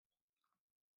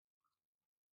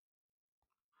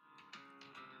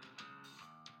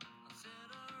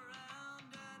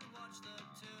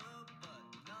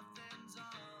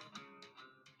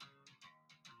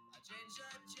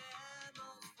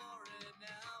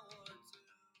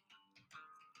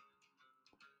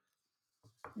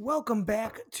Welcome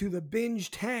back to the Binge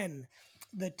 10.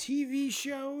 The TV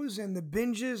shows and the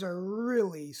binges are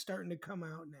really starting to come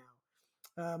out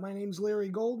now. My name's Larry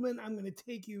Goldman. I'm going to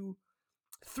take you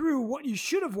through what you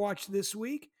should have watched this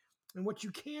week and what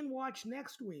you can watch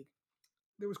next week.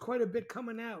 There was quite a bit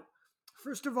coming out.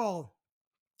 First of all,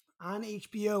 on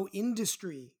HBO,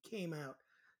 Industry came out,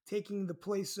 taking the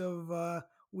place of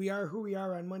We Are Who We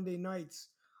Are on Monday nights.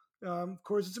 Of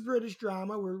course, it's a British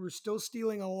drama. We're still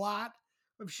stealing a lot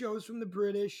of shows from the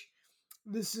British.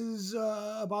 This is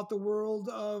about the world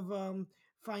of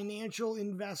financial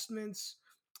investments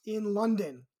in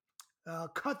London.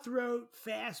 Cutthroat,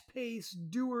 fast paced,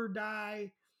 do or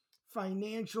die,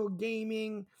 financial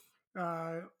gaming.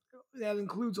 Uh, that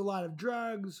includes a lot of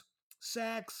drugs,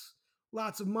 sex,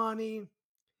 lots of money,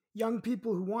 young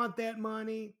people who want that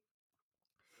money.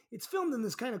 It's filmed in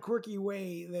this kind of quirky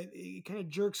way that it kind of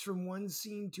jerks from one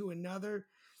scene to another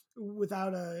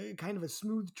without a kind of a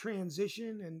smooth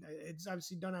transition, and it's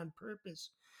obviously done on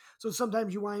purpose. So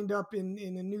sometimes you wind up in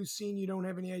a new scene, you don't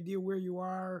have any idea where you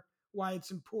are, why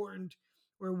it's important,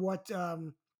 or what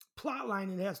plot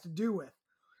line it has to do with.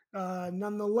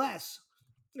 Nonetheless,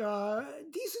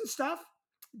 decent stuff.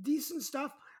 Decent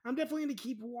stuff. I'm definitely going to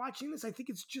keep watching this. I think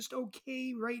it's just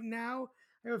okay right now.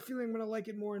 I have a feeling I'm going to like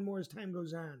it more and more as time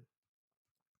goes on.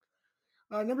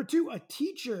 Number two, A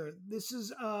Teacher. This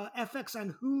is FX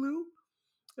on Hulu.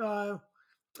 Uh,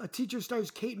 A Teacher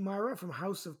stars Kate Mara from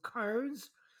House of Cards.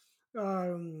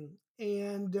 And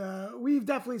we've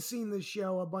definitely seen this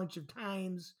show a bunch of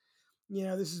times. You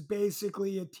know, this is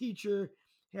basically a teacher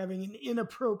having an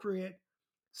inappropriate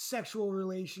sexual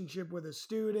relationship with a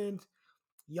student.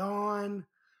 Yawn.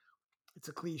 It's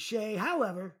a cliche.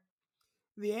 However,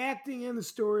 the acting and the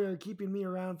story are keeping me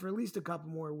around for at least a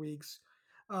couple more weeks.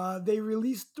 They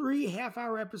released 3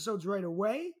 half-hour episodes right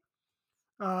away.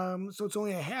 So it's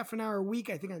only a half an hour a week,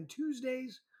 I think, on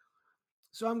Tuesdays.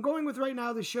 So I'm going with right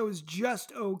now the show is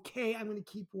just okay. I'm going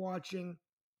to keep watching,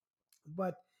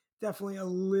 but definitely a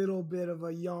little bit of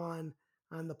a yawn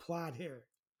on the plot here.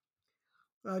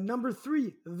 Number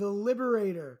three, The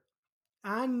Liberator.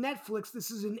 On Netflix,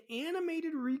 this is an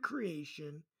animated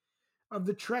recreation of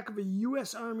the trek of a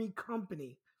U.S. Army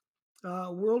company,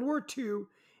 World War II,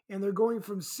 and they're going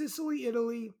from Sicily,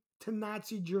 Italy to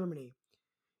Nazi Germany.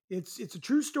 It's a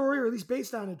true story, or at least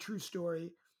based on a true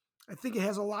story. I think it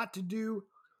has a lot to do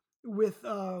with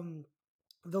the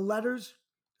letters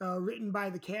written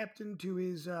by the captain to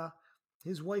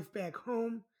his wife back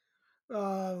home.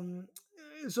 Um,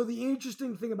 so the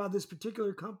interesting thing about this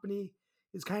particular company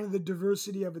is kind of the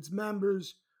diversity of its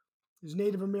members. There's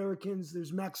Native Americans,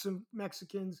 there's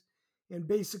Mexicans, and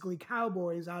basically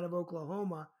cowboys out of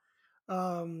Oklahoma.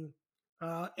 Um,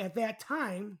 at that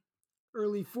time,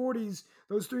 early 40s,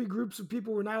 those three groups of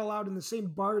people were not allowed in the same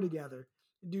bar together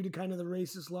due to kind of the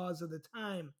racist laws of the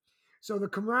time. So the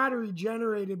camaraderie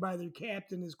generated by their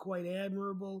captain is quite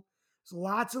admirable. There's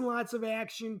lots and lots of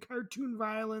action, cartoon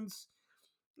violence,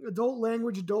 adult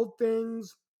language, adult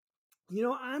things. You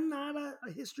know, I'm not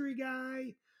a history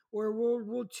guy or a World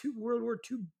War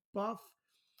II buff,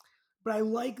 but I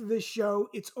like this show.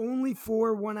 It's only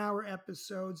 4 1-hour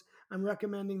episodes. I'm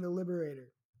recommending The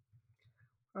Liberator.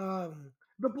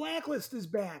 The Blacklist is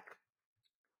back.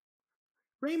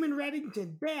 Raymond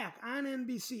Reddington back on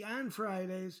NBC on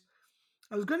Fridays.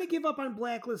 I was going to give up on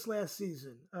Blacklist last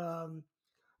season,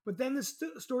 but then the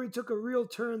story took a real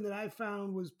turn that I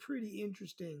found was pretty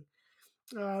interesting.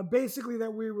 Basically,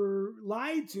 that we were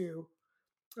lied to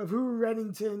of who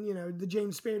Reddington, you know, the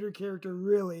James Spader character,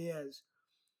 really is.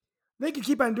 They could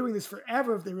keep on doing this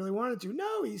forever if they really wanted to.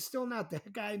 No, he's still not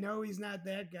that guy. No, he's not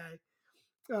that guy.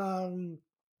 Um,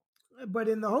 but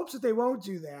in the hopes that they won't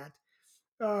do that,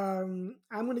 I'm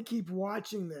going to keep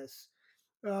watching this.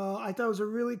 I thought it was a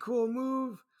really cool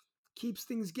move. Keeps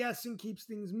things guessing, keeps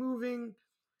things moving.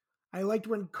 I liked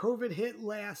when COVID hit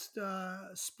last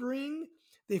spring.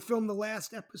 They filmed the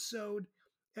last episode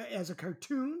as a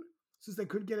cartoon since they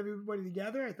couldn't get everybody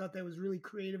together. I thought that was a really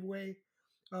creative way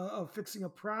of fixing a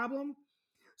problem.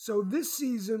 So this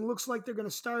season looks like they're going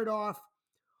to start off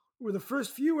where the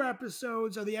first few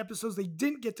episodes are the episodes they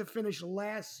didn't get to finish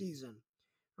last season.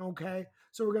 Okay,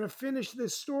 so we're going to finish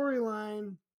this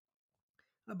storyline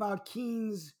about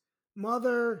Keen's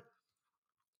mother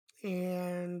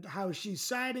and how she's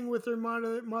siding with her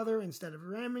mother instead of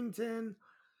Remington,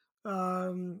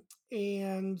 and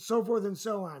so forth and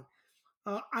so on.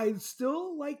 I'd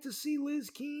still like to see Liz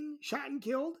Keen shot and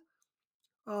killed.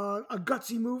 A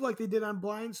gutsy move like they did on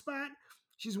Blind Spot.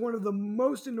 She's one of the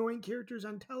most annoying characters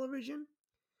on television.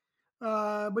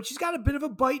 But she's got a bit of a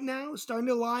bite now, starting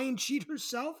to lie and cheat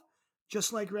herself,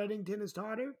 just like Reddington has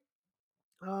taught her.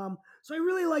 So I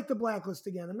really like the Blacklist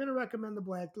again. I'm going to recommend the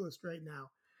Blacklist right now.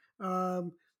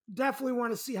 Um, Definitely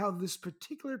want to see how this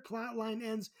particular plot line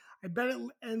ends. I bet it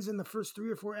ends in the first 3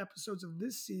 or 4 episodes of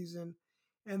this season,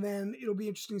 and then it'll be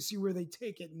interesting to see where they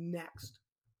take it next.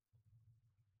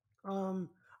 Um,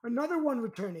 Another one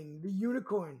returning, The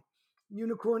Unicorn.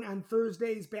 Unicorn on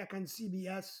Thursdays back on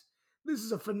CBS. This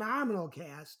is a phenomenal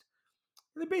cast.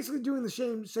 And they're basically doing the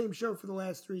same show for the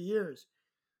last 3 years.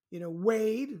 You know,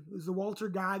 Wade is the Walter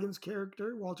Goggins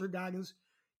character. Walter Goggins,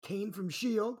 Kane from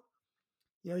S.H.I.E.L.D.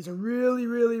 You know, he's a really,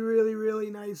 really, really,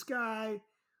 really nice guy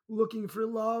looking for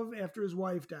love after his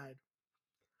wife died.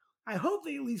 I hope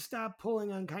they at least stop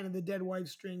pulling on kind of the dead wife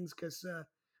strings because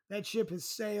that ship has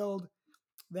sailed.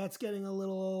 That's getting a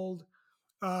little old.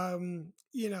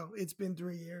 You know, it's been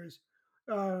 3 years.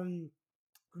 Um,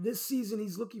 this season,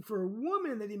 he's looking for a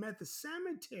woman that he met at the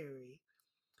cemetery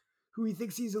who he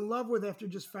thinks he's in love with after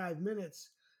just 5 minutes.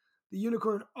 The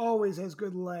Unicorn always has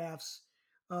good laughs.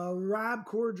 Rob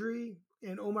Corddry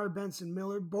and Omar Benson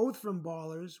Miller, both from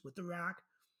Ballers with The Rock,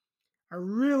 are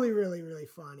really, really, really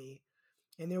funny.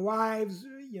 And their wives,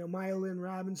 you know, Maya Lynn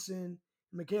Robinson and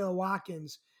Michaela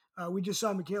Watkins. We just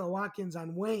saw Michaela Watkins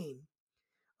on Wayne.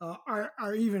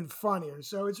 Are even funnier.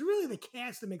 So it's really the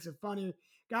cast that makes it funnier.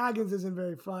 Goggins isn't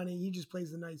very funny. He just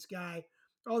plays the nice guy.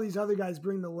 All these other guys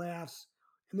bring the laughs,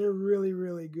 and they're really,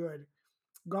 really good.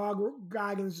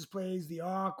 Goggins just plays the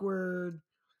awkward,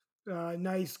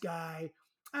 nice guy.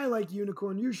 I like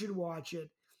Unicorn. You should watch it.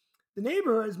 The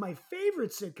Neighborhood is my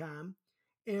favorite sitcom,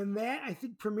 and that I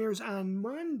think premieres on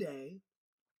Monday.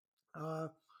 Uh,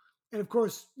 and of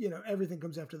course, you know everything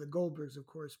comes after the Goldbergs, of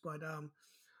course.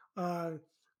 Uh,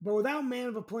 but without Man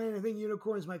of a Plan, I think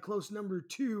Unicorn is my close number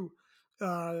two.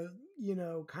 Uh, you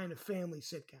know, kind of family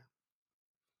sitcom.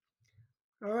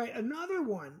 All right, another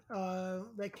one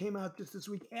that came out just this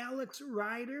week, Alex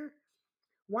Rider.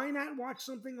 Why not watch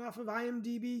something off of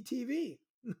IMDb TV?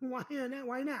 Why not?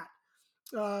 Why not?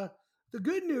 Uh, the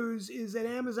good news is that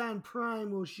Amazon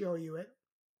Prime will show you it,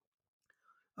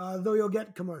 though you'll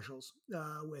get commercials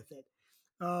with it.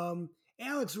 Um,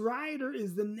 Alex Rider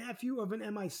is the nephew of an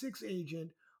MI6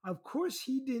 agent. Of course,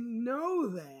 he didn't know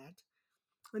that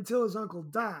until his uncle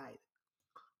died.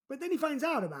 But then he finds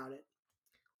out about it.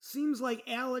 Seems like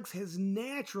Alex has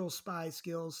natural spy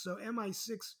skills, so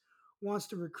MI6 wants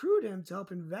to recruit him to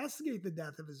help investigate the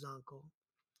death of his uncle.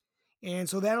 And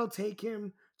so that'll take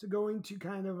him to going to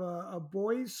kind of a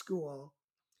boys' school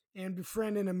and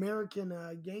befriend an American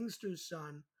gangster's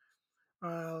son,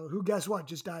 who, guess what,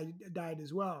 just died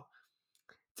as well.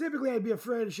 Typically, I'd be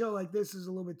afraid a show like this is a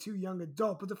little bit too young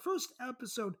adult, but the first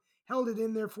episode held it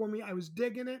in there for me. I was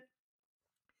digging it.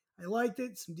 I liked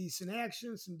it. Some decent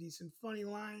action, some decent funny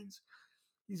lines.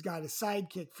 He's got a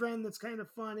sidekick friend that's kind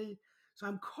of funny. So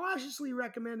I'm cautiously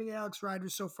recommending Alex Rider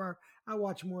so far. I'll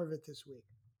watch more of it this week.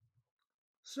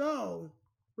 So,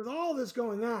 with all this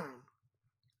going on,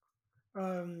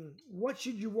 what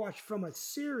should you watch from a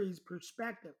series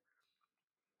perspective?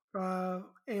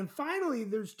 And finally,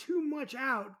 there's too much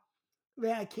out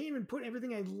that I can't even put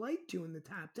everything I'd like to in the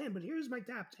top 10. But here's my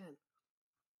top 10.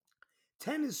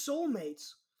 10 is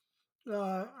Soulmates.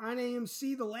 On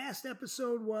AMC, the last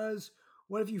episode was,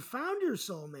 what if you found your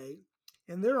soulmate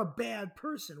and they're a bad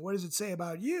person? What does it say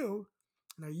about you?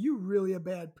 And are you really a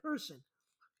bad person?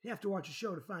 You have to watch a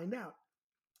show to find out.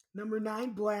 Number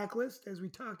 9, Blacklist, as we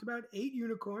talked about. 8,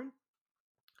 Unicorn.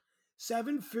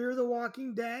 7, Fear the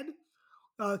Walking Dead.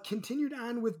 Continued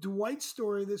on with Dwight's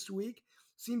story this week.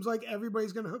 Seems like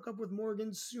everybody's going to hook up with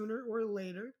Morgan sooner or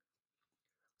later.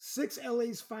 6,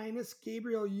 LA's Finest.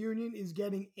 Gabrielle Union is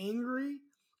getting angry.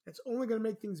 That's only going to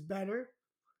make things better.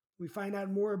 We find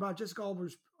out more about Jessica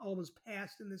Alba's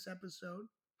past in this episode.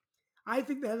 I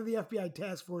think the head of the FBI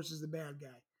task force is the bad guy.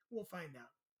 We'll find out.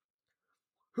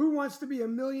 Who Wants to Be a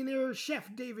Millionaire?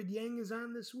 Chef David Yang is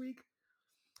on this week.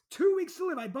 2 Weeks to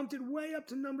Live. I bumped it way up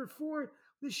to number 4.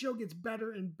 This show gets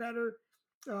better and better.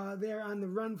 They're on the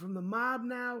run from the mob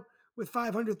now with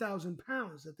 500,000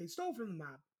 pounds that they stole from the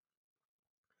mob.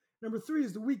 Number 3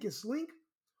 is The Weakest Link.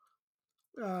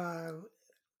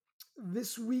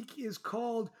 This week is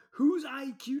called Whose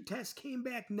IQ Test Came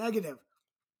Back Negative.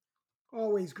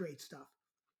 Always great stuff.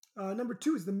 Number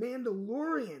 2 is The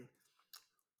Mandalorian.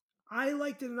 I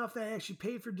liked it enough that I actually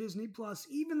paid for Disney Plus,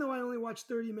 even though I only watched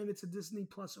 30 minutes of Disney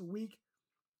Plus a week.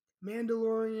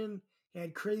 Mandalorian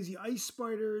had crazy ice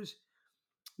spiders.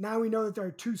 Now we know that there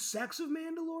are 2 sects of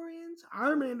Mandalorians.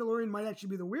 Our Mandalorian might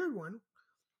actually be the weird one.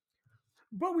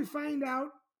 But we find out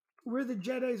where the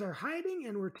Jedis are hiding,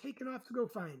 and we're taking off to go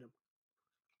find them.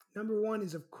 Number 1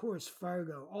 is, of course,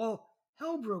 Fargo. All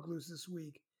hell broke loose this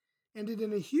week ended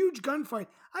in a huge gunfight.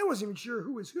 I wasn't even sure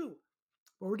who was who.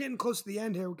 But we're getting close to the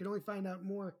end here. We can only find out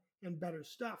more and better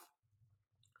stuff.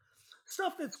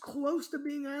 Stuff that's close to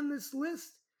being on this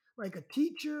list, like A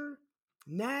Teacher,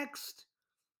 Next,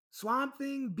 Swamp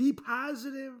Thing, Be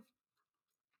Positive,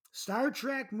 Star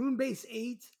Trek, Moonbase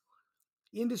 8,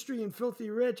 Industry, and Filthy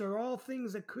Rich are all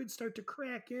things that could start to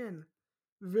crack in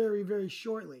very, very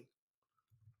shortly.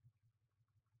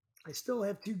 I still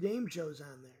have 2 game shows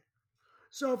on there.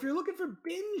 So if you're looking for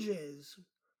binges,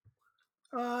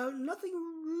 nothing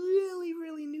really,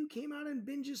 really new came out on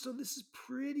binges, so this is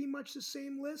pretty much the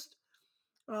same list.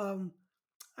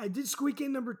 I did squeak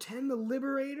in number 10, The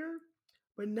Liberator,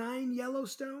 but 9,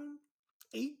 Yellowstone,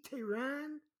 8,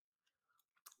 Tehran,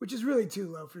 which is really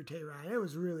too low for Tehran. It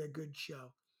was really a good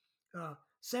show.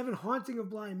 7, Haunting of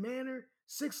Bly Manor,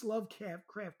 6, Lovecraft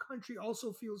Country,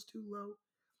 also feels too low.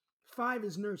 5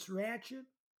 is Nurse Ratched,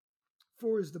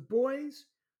 4 is The Boys,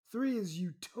 3 is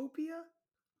Utopia,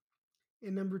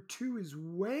 and number 2 is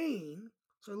Wayne.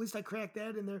 So at least I cracked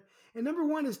that in there. And number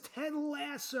 1 is Ted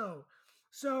Lasso.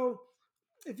 So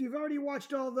if you've already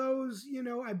watched all those,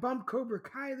 I bumped Cobra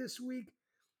Kai this week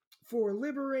for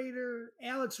Liberator.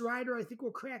 Alex Rider, I think,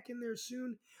 will crack in there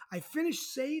soon. I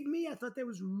finished Save Me. I thought that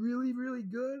was really, really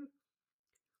good.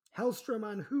 Hellstrom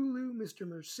on Hulu, Mr.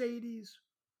 Mercedes.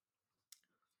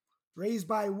 Raised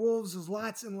by Wolves. There's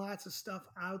lots and lots of stuff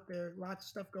out there. Lots of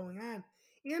stuff going on.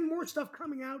 And more stuff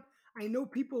coming out. I know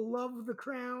people love The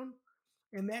Crown,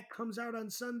 and that comes out on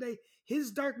Sunday.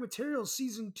 His Dark Materials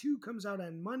Season 2 comes out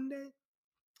on Monday.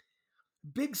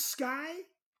 Big Sky,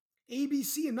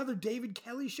 ABC, another David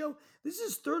Kelly show. This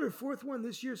is his 3rd or 4th one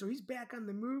this year, so he's back on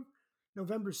the move.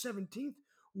 November 17th.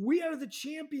 We Are the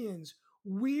Champions,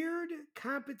 Weird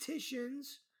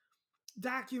Competitions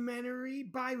documentary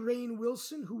by Rainn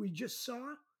Wilson, who we just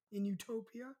saw in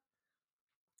Utopia.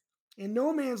 And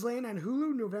No Man's Land on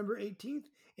Hulu, November 18th.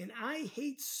 And I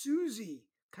Hate Susie,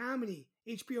 comedy,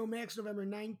 HBO Max, November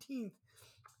 19th.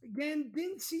 Again,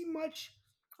 didn't see much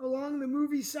along the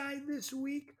movie side this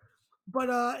week, but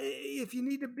if you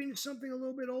need to binge something a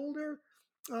little bit older,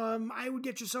 I would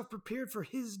get yourself prepared for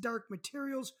His Dark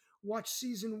Materials. Watch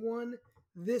season 1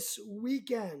 this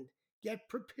weekend. Get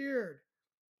prepared.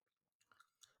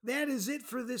 That is it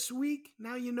for this week.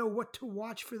 Now you know what to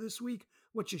watch for this week,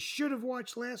 what you should have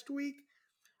watched last week.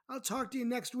 I'll talk to you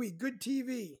next week. Good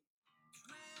TV.